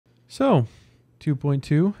So,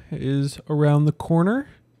 2.2 is around the corner.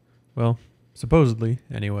 Well, supposedly,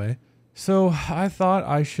 anyway. So, I thought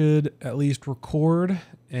I should at least record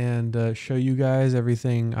and show you guys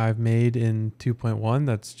everything I've made in 2.1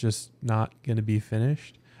 that's just not going to be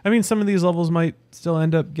finished. I mean, some of these levels might still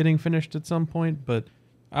end up getting finished at some point, but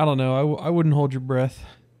I don't know. I wouldn't hold your breath.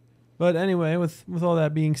 But anyway, with all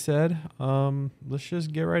that being said, let's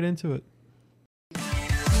just get right into it.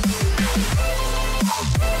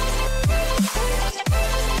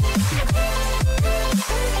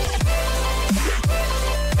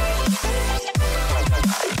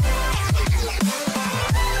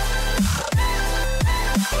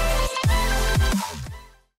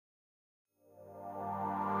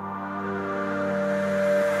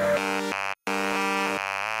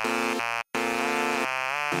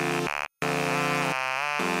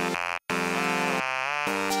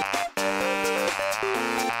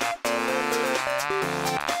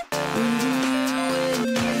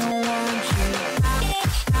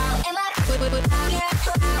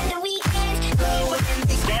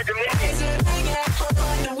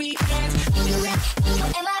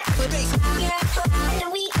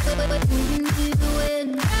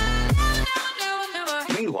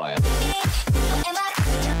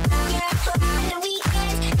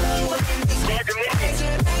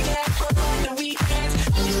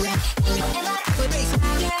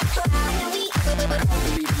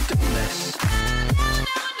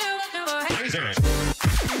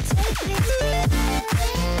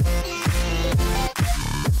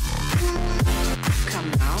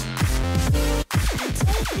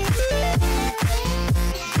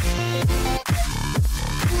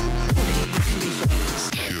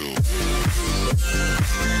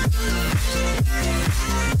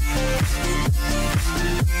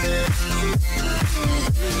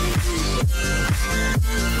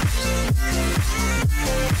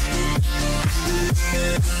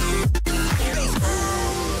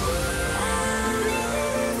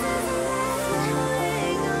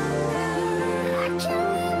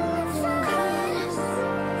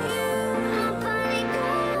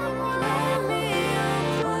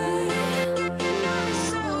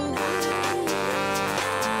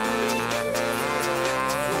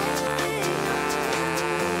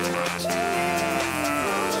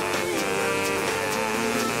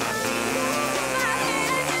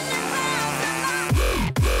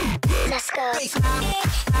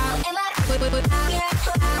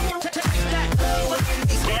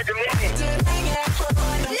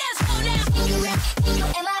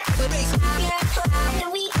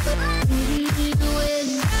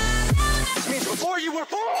 Before you were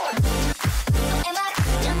born.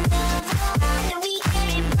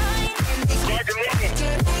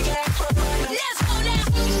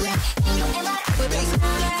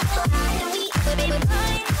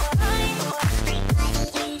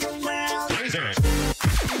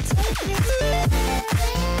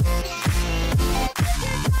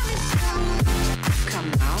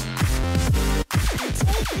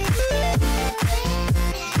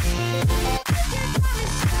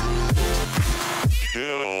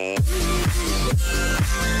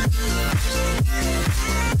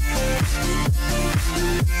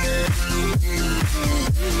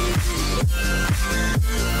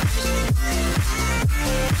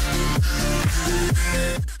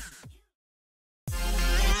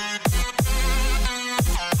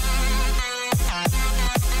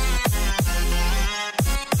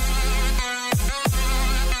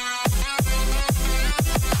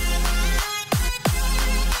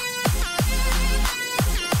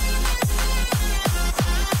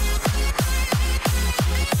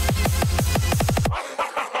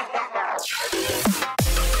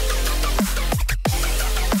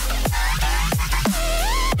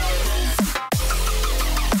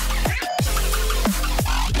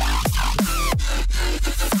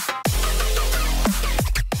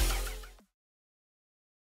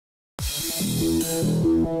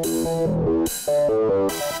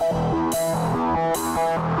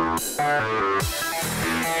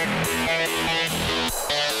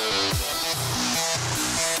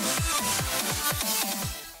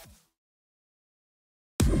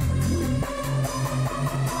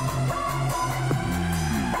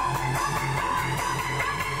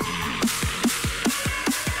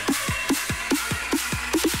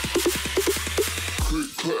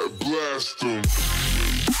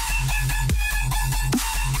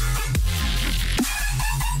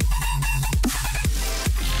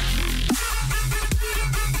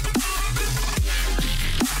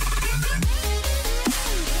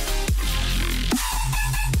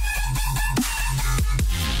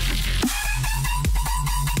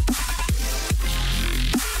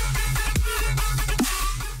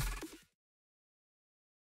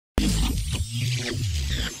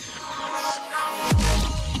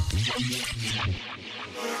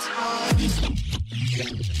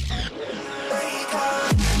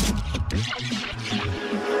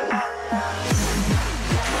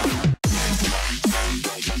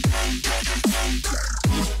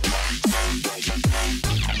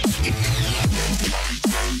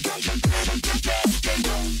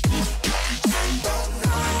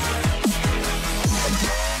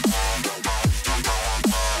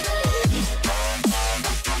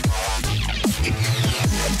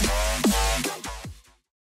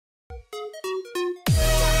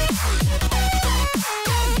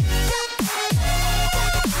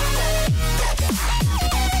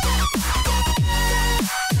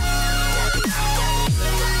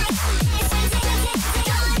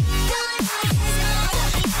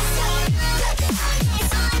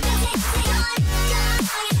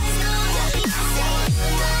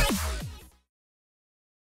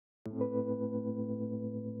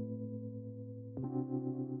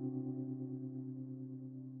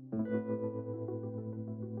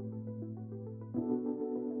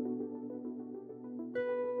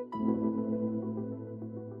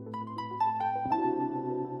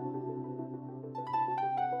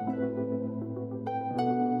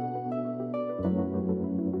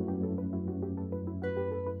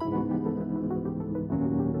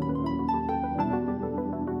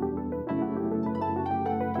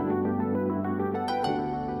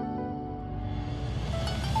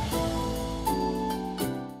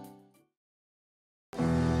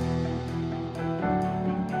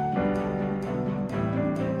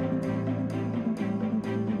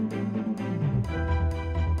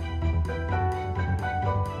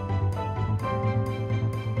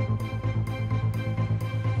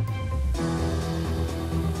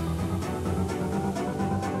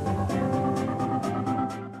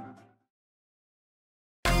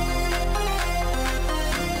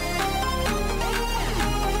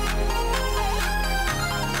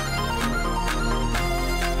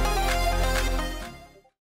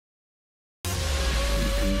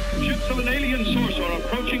 Ships of an alien source are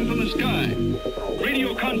approaching from the sky.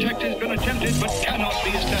 Radio contact has been attempted but cannot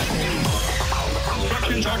be established.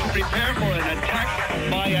 Instructions are to prepare for an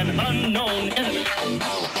attack by an unknown enemy.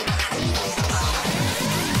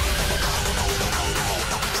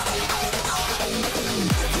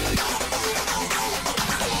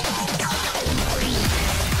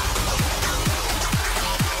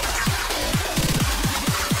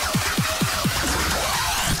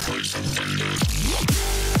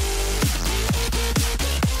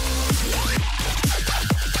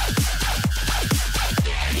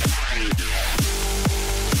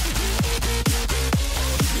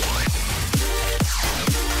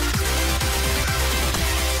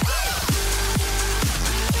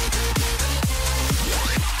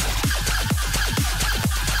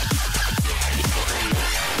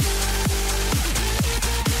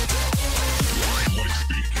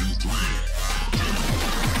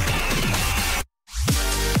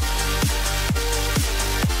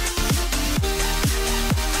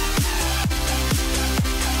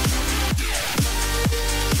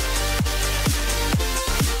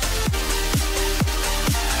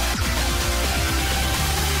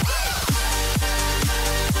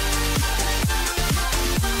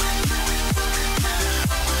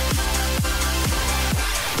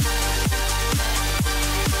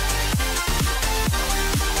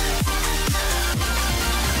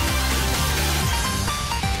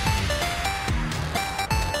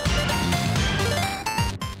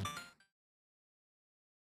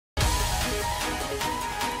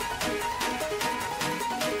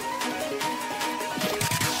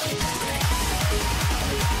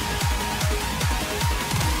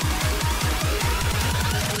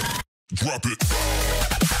 Drop it.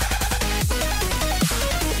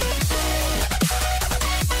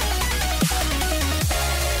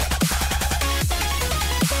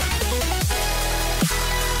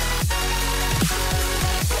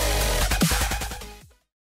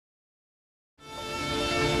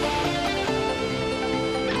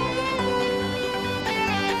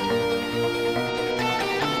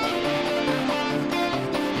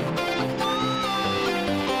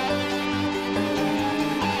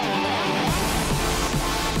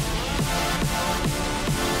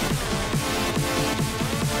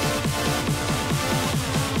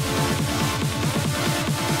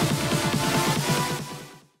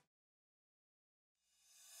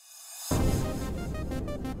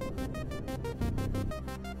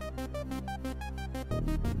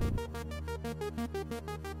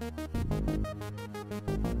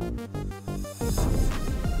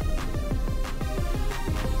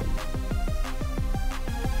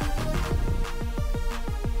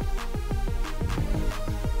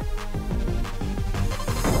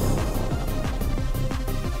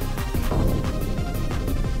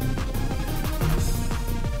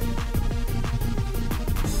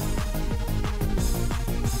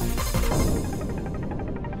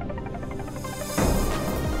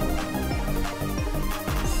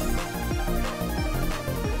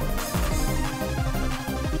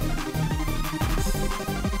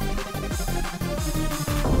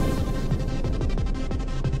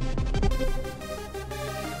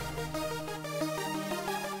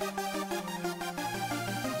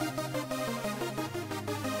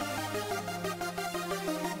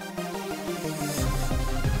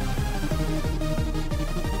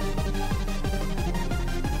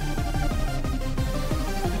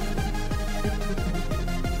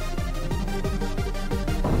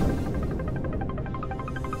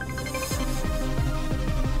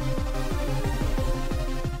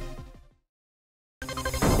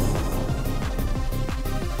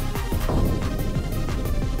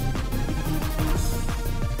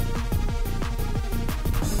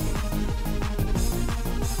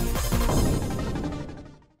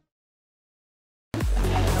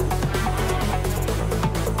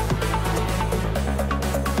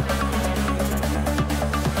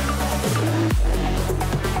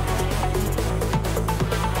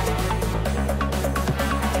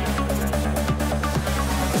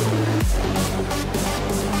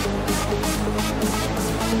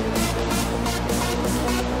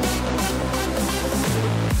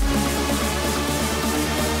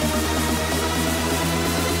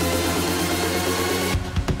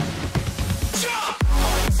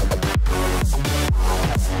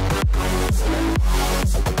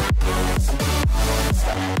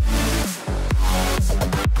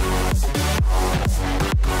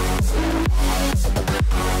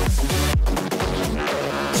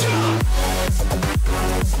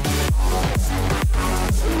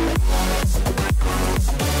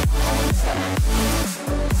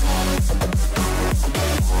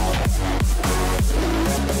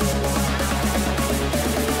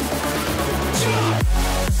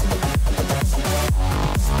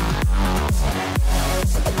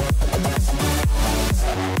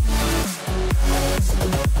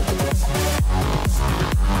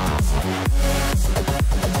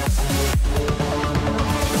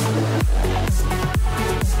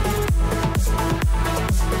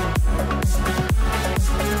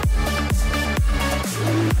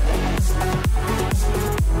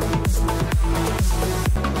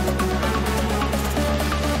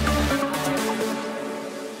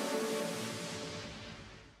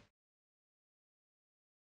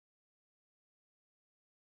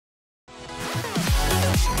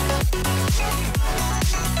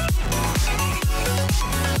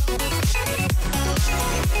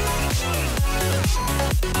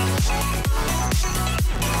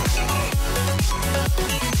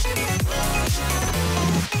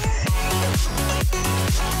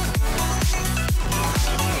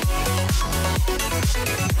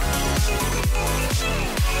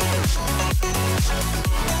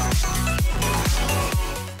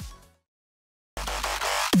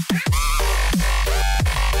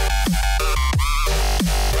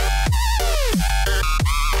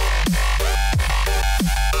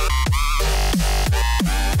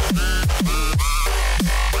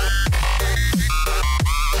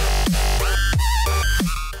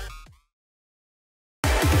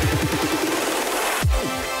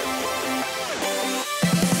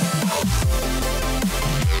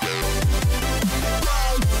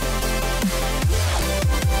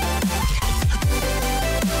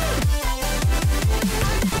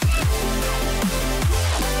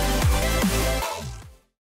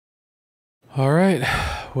 All right.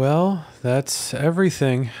 Well, that's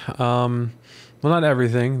everything. Well, not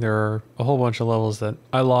everything. There are a whole bunch of levels that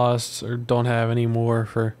I lost or don't have anymore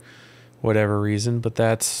for whatever reason, but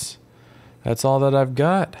that's all that I've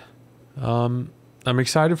got. I'm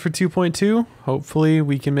excited for 2.2. Hopefully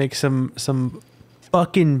we can make some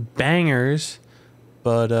fucking bangers,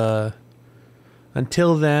 but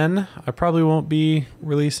until then, I probably won't be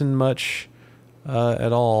releasing much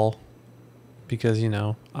at all because, you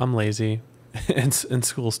know, I'm lazy and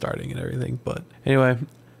school starting and everything. But anyway,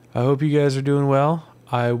 I hope you guys are doing well.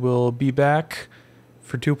 I will be back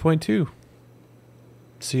for 2.2.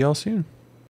 See y'all soon.